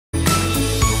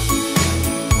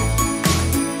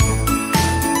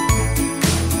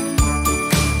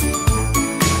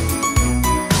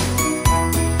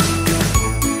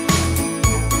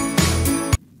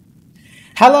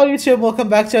Hello YouTube, welcome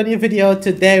back to a new video.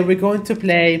 Today we're going to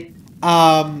play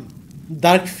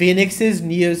Dark Phoenix's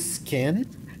new skin.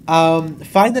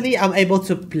 Finally I'm able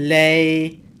to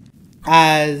play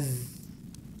as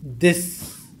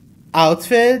this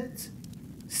outfit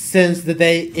since the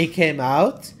day it came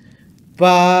out.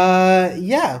 But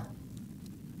yeah.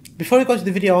 Before we go to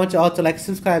the video, I want you all to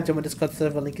subscribe, join my Discord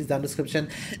server, link is down in the description,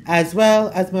 as well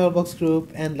as my Roblox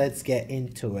group, and let's get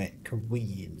into it.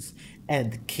 Queens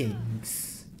and kings.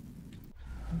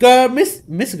 Girl,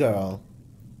 Miss Girl.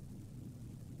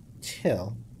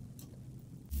 Chill.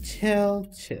 Chill.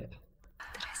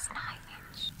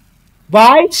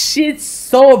 Why she's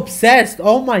so obsessed?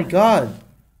 Oh my god.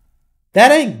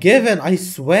 That ain't given, I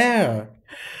swear.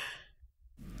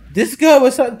 This girl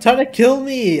was trying to kill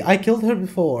me. I killed her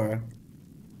before.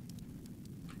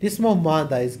 This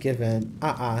Momanda is given.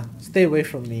 Stay away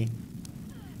from me.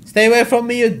 Stay away from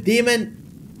me, you demon.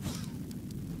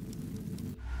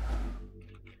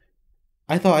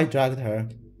 I thought I dragged her.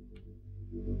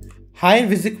 Hi,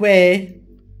 Invisique.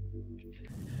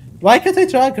 Why can't I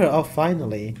drag her? Oh,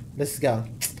 finally. Let's go.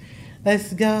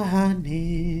 Let's go,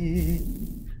 honey.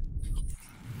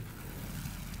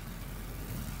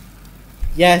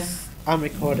 Yes, I'm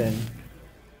recording.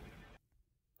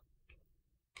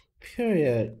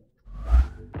 Period.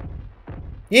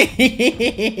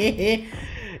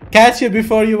 Catch you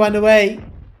before you run away.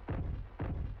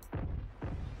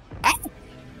 Ah!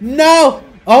 No!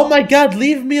 Oh my god,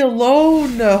 leave me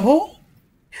alone! Who?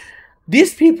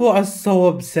 These people are so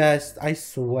obsessed, I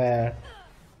swear.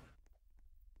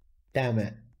 Damn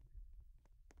it.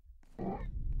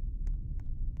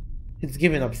 It's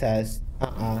giving obsessed.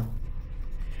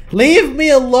 Leave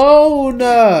me alone!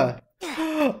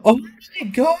 Oh my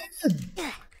god!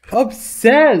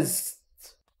 Obsessed!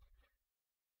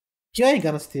 You ain't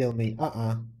gonna steal me.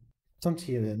 Don't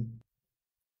even.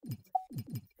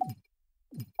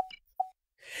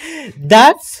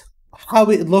 That's how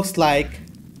it looks like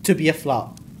to be a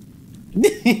flop.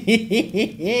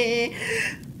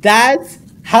 That's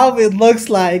how it looks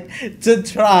like to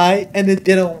try and it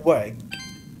didn't work.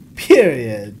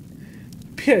 Period.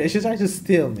 Period. She tried to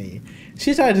steal me.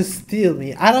 She tried to steal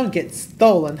me. I don't get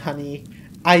stolen, honey.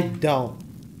 I don't.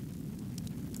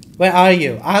 Where are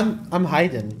you? I'm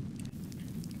hiding.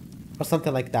 Or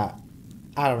something like that.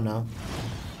 I don't know.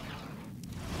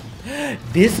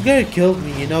 This girl killed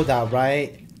me, you know that,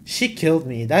 right? She killed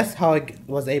me. That's how I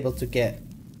was able to get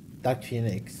Dark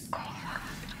Phoenix.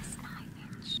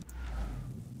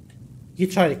 You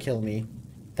try to kill me.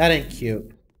 That ain't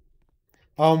cute.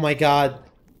 Oh my god.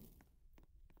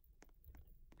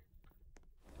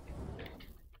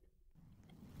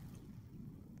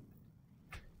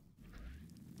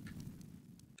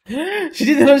 She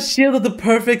did her shield at the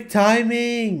perfect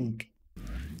timing.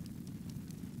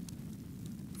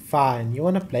 Fine, you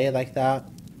wanna play it like that?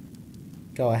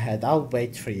 Go ahead, I'll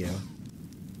wait for you.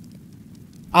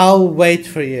 I'll wait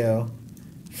for you.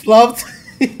 Flopped.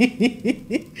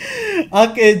 Okay,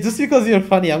 just because you're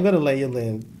funny, I'm gonna let you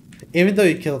live. Even though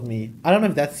you killed me. I don't know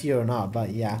if that's you or not, but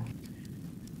yeah.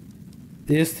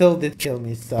 You still did kill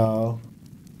me, so...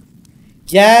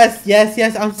 Yes,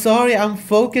 I'm sorry, I'm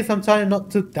focused, I'm trying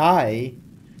not to die.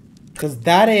 Because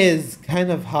that is kind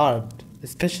of hard.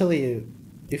 Especially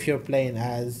if you're playing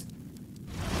as...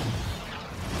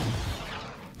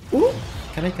 Ooh,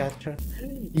 can I catch her?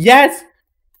 Yes!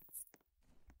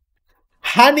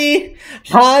 Honey,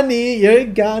 you're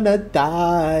gonna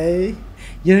die.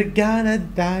 You're gonna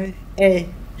die, eh.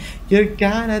 You're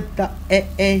gonna die,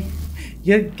 eh.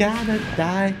 You're gonna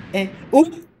die, eh.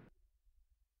 Ooh!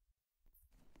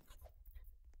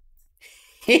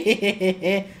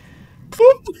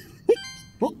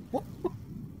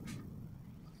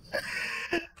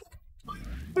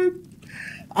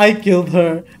 I killed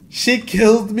her. She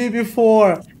killed me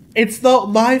before. It's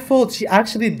not my fault. She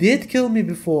actually did kill me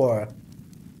before.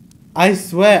 I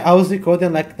swear, I was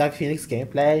recording Dark Phoenix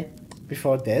gameplay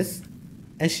before this,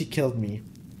 and she killed me.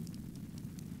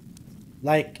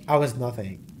 Like, I was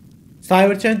nothing. So I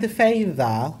returned the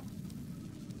favor.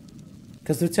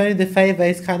 Because returning the favor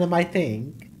is kind of my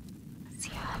thing.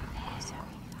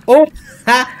 Oh!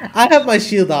 I have my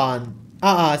shield on.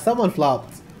 Someone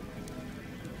flopped.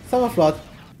 Someone flopped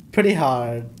pretty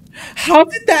hard. How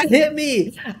did that hit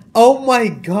me? Oh my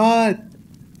god.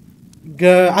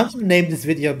 Girl, I'm gonna name this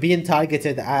video being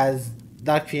targeted as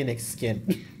Dark Phoenix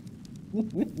skin.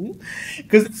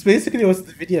 Because it's basically what's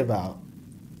the video about.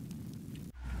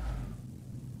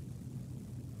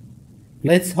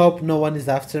 Let's hope no one is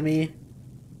after me.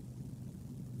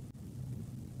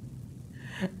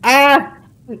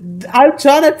 I'm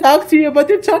trying to talk to you, but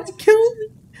they're trying to kill me.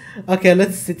 Okay,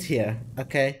 let's sit here.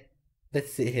 Okay,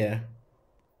 let's sit here.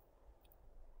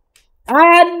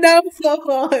 Ah, no,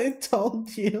 I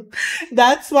told you.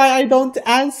 That's why I don't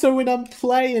answer when I'm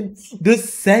playing. The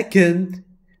second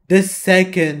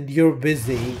you're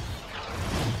busy,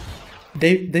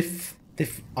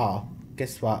 oh,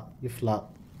 guess what? You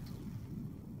flop.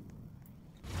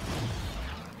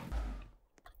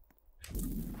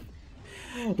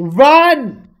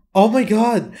 Run! Oh my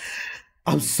god.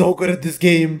 I'm so good at this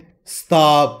game.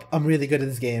 Stop. I'm really good at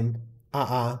this game.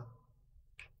 Uh-uh.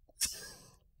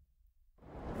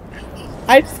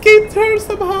 I escaped her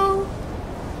somehow.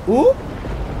 Ooh.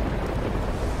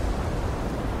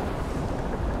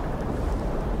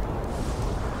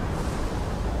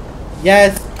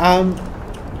 Yes, I'm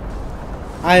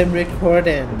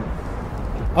recording.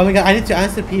 Oh my god, I need to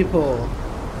answer people.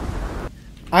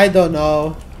 I don't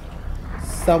know.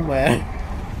 Somewhere.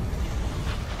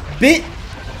 Bit.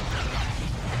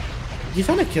 You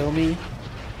trying to kill me?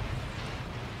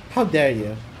 How dare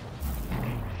you?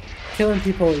 Killing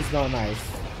people is not nice.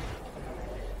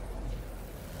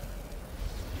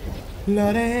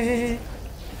 Lore.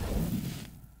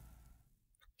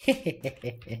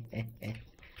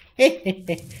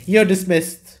 You're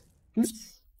dismissed.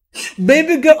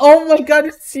 Baby girl, oh my god,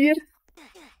 it's you.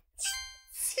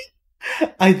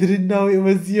 I didn't know it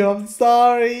was you, I'm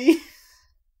sorry.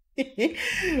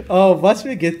 Oh, watch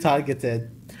me get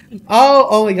targeted.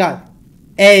 Oh my god.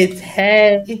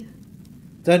 Hey.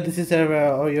 Don't this is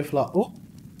server or your flaw.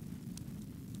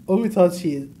 Oh, we thought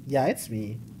yeah, it's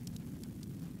me.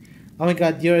 Oh my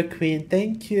god, you're a queen.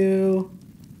 Thank you.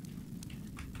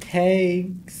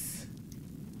 Thanks.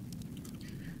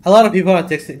 A lot of people are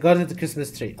texting. Go to the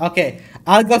Christmas tree. Okay,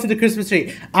 I'll go to the Christmas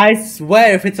tree. I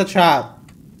swear if it's a trap.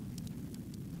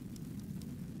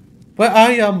 Where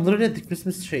are you? I'm literally at the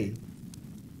Christmas tree.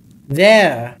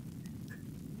 There.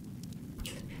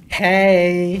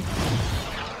 Hey.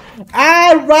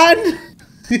 Ah, run!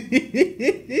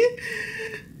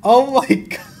 Oh my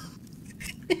god.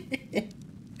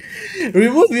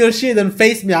 Remove your shield and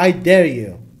face me, I dare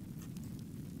you.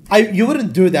 You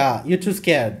wouldn't do that. You're too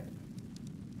scared.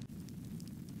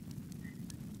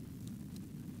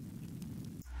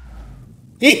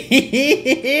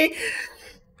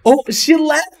 Oh, she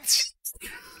left.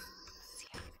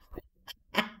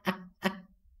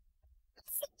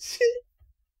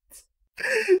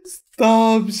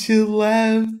 Stop, she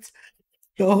left.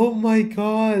 Oh my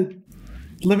god.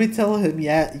 Let me tell him,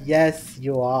 yeah, yes,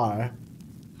 you are.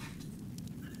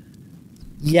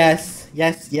 Yes,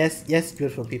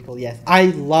 beautiful people, yes. I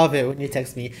love it when you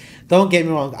text me. Don't get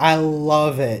me wrong, I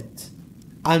love it.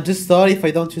 I'm just sorry if I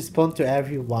don't respond to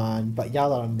everyone, but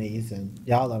y'all are amazing.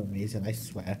 Y'all are amazing, I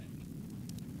swear.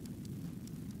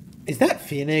 Is that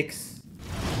Phoenix?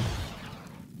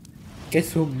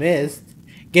 Guess who missed?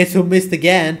 Guess who missed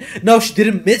again? No, she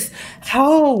didn't miss.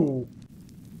 How?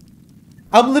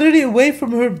 I'm literally away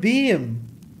from her beam.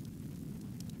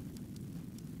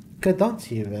 God,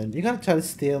 don't even. You're gonna try to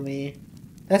steal me.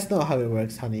 That's not how it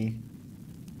works, honey.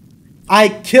 I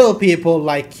kill people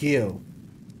like you.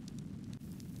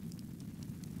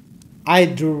 I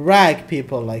drag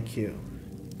people like you.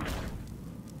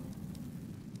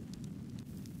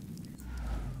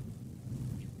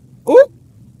 Ooh!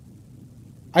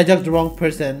 I drugged the wrong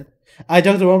person. I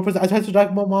drugged the wrong person. I tried to drag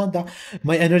Momanda.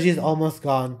 My energy is almost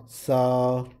gone,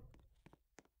 so...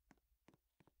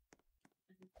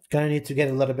 Gonna need to get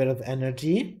a little bit of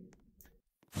energy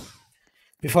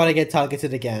before I get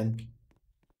targeted again.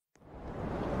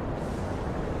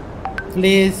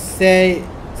 Please say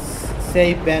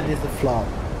Ben is a flop.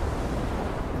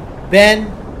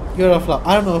 Ben, you're a flop.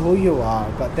 I don't know who you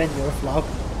are, but Ben, you're a flop.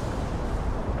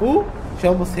 Ooh, she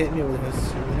almost hit me with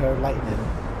her lightning.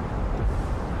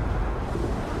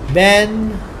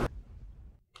 Ben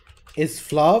is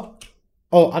flop.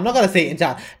 Oh, I'm not gonna say it in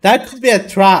chat. That could be a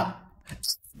trap.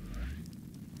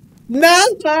 No,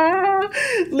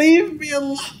 leave me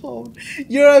alone.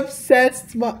 You're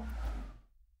obsessed.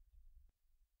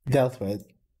 Dealt with.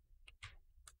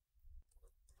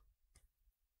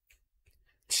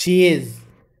 She is.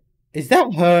 Is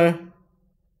that her?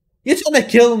 You're trying to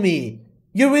kill me.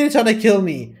 You're really trying to kill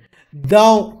me.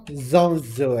 Don't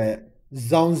do it.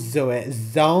 Don't do it.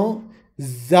 Don't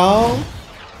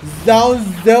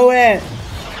do it.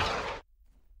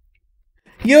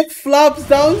 You flops,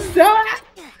 don't do it.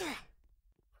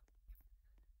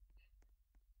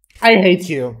 I hate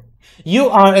you. You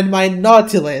are in my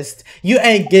naughty list. You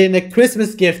ain't getting a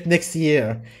Christmas gift next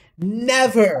year.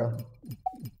 Never.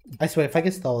 I swear, if I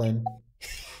get stolen.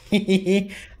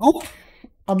 Oh,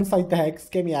 I'm inside the hex.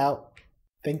 Get me out.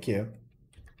 Thank you.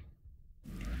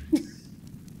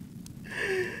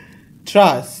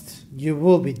 Trust, you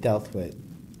will be dealt with.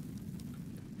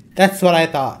 That's what I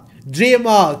thought. Dream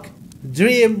walk!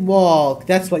 Dream walk!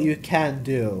 That's what you can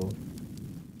do.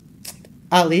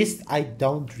 At least I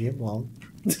don't dream walk.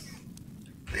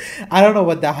 I don't know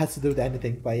what that has to do with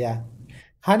anything, but yeah.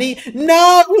 Honey,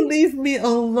 no! Leave me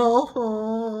alone!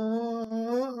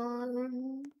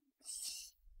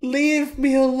 Leave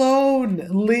me alone!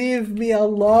 Leave me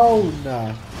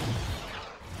alone!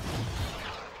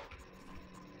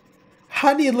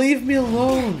 Honey, leave me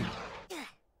alone!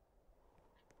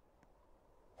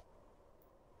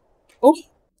 Oh!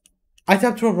 I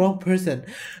tapped to a wrong person.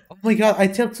 Oh my god, I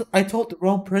told the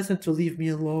wrong person to leave me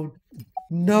alone.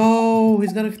 No,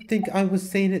 he's gonna think I was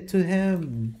saying it to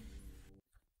him.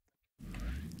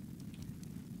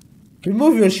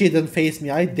 Remove your shield and face me,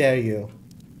 I dare you.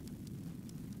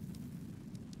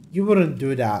 You wouldn't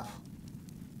do that.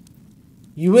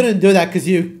 You wouldn't do that because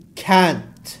you can't.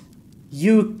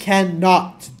 You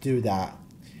cannot do that.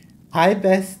 Hi,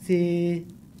 bestie.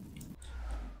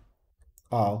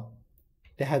 Oh,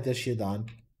 they had their shield on.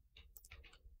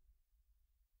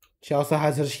 She also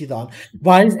has her shield on.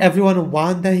 Why is everyone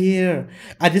Wanda here?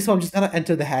 At this point, I'm just gonna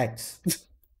enter the hex.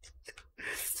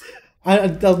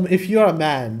 If you're a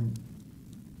man,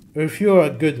 or if you're a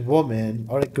good woman,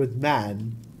 or a good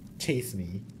man, chase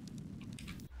me.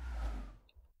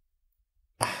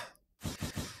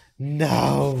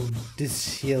 No,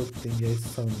 this shield thing is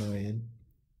so annoying.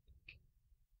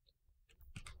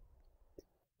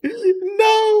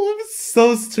 No, I'm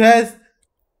so stressed.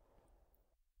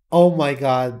 Oh my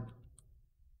god.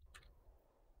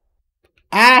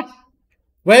 Ah!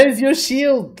 Where is your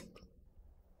shield?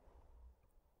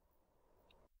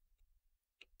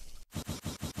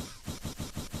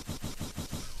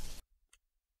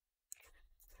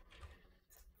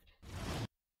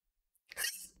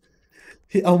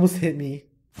 He almost hit me.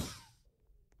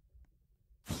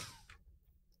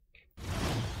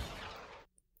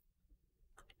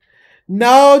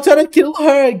 No, try to kill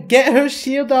her. Get her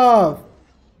shield off.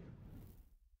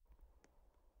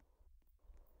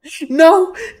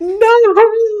 No,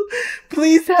 no.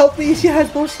 Please help me. She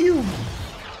has no shield.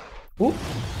 Ooh.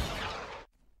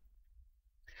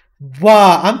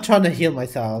 Wow, I'm trying to heal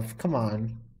myself. Come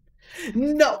on.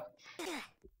 No.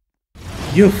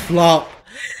 You flop.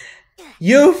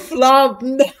 You flop.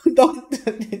 No, don't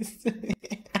do this to me.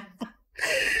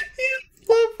 You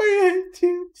flop. I hate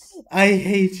you. I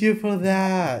hate you for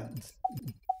that.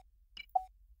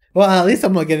 Well, at least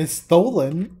I'm not getting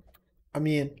stolen. I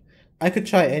mean, I could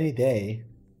try any day.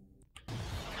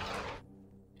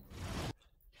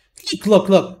 Look,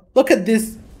 look. Look at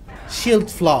this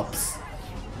shield flops.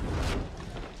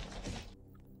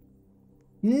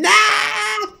 Nah!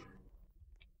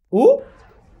 Ooh?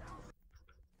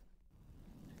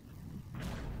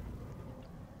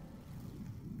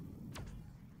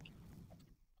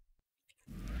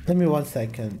 Give me 1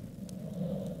 second.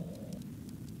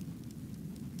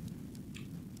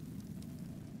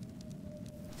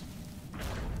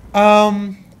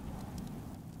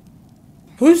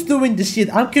 Who's doing this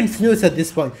shit? I'm confused at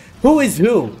this point. Who is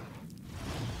who?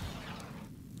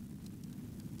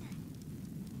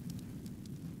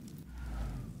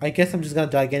 I guess I'm just gonna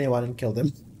drag anyone and kill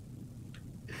them.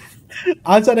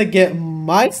 I'm trying to get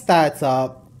my stats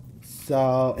up.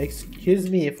 So, excuse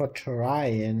me for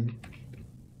trying.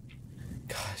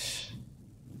 Gosh.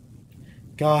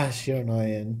 Gosh, you're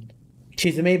annoying.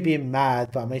 She may be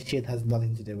mad, but my shit has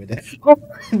nothing to do with it. Oh,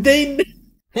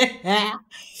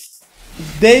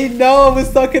 they know I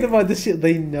was talking about the shit.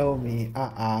 They know me.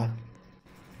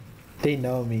 They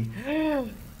know me.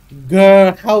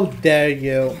 Girl, how dare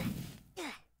you?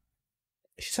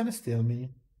 She's trying to steal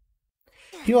me.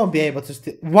 You won't be able to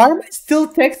steal. Why am I still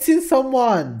texting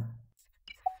someone?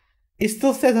 It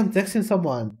still says I'm texting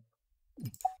someone.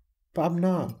 But I'm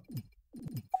not.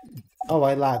 Oh,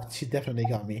 I lagged. She definitely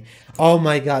got me. Oh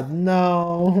my god,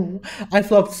 no. I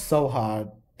flopped so hard.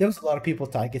 There was a lot of people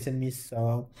targeting me,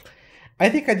 so... I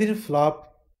think I didn't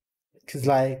flop. Because,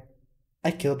 like,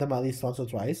 I killed them at least once or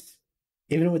twice.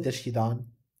 Even with the sheet on.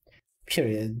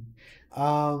 Period.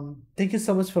 Thank you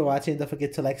so much for watching. Don't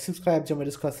forget to like, subscribe, join my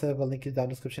Discord server, link is down in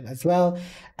the description as well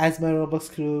as my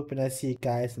Roblox group, and I'll see you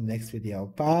guys in the next video.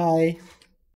 Bye!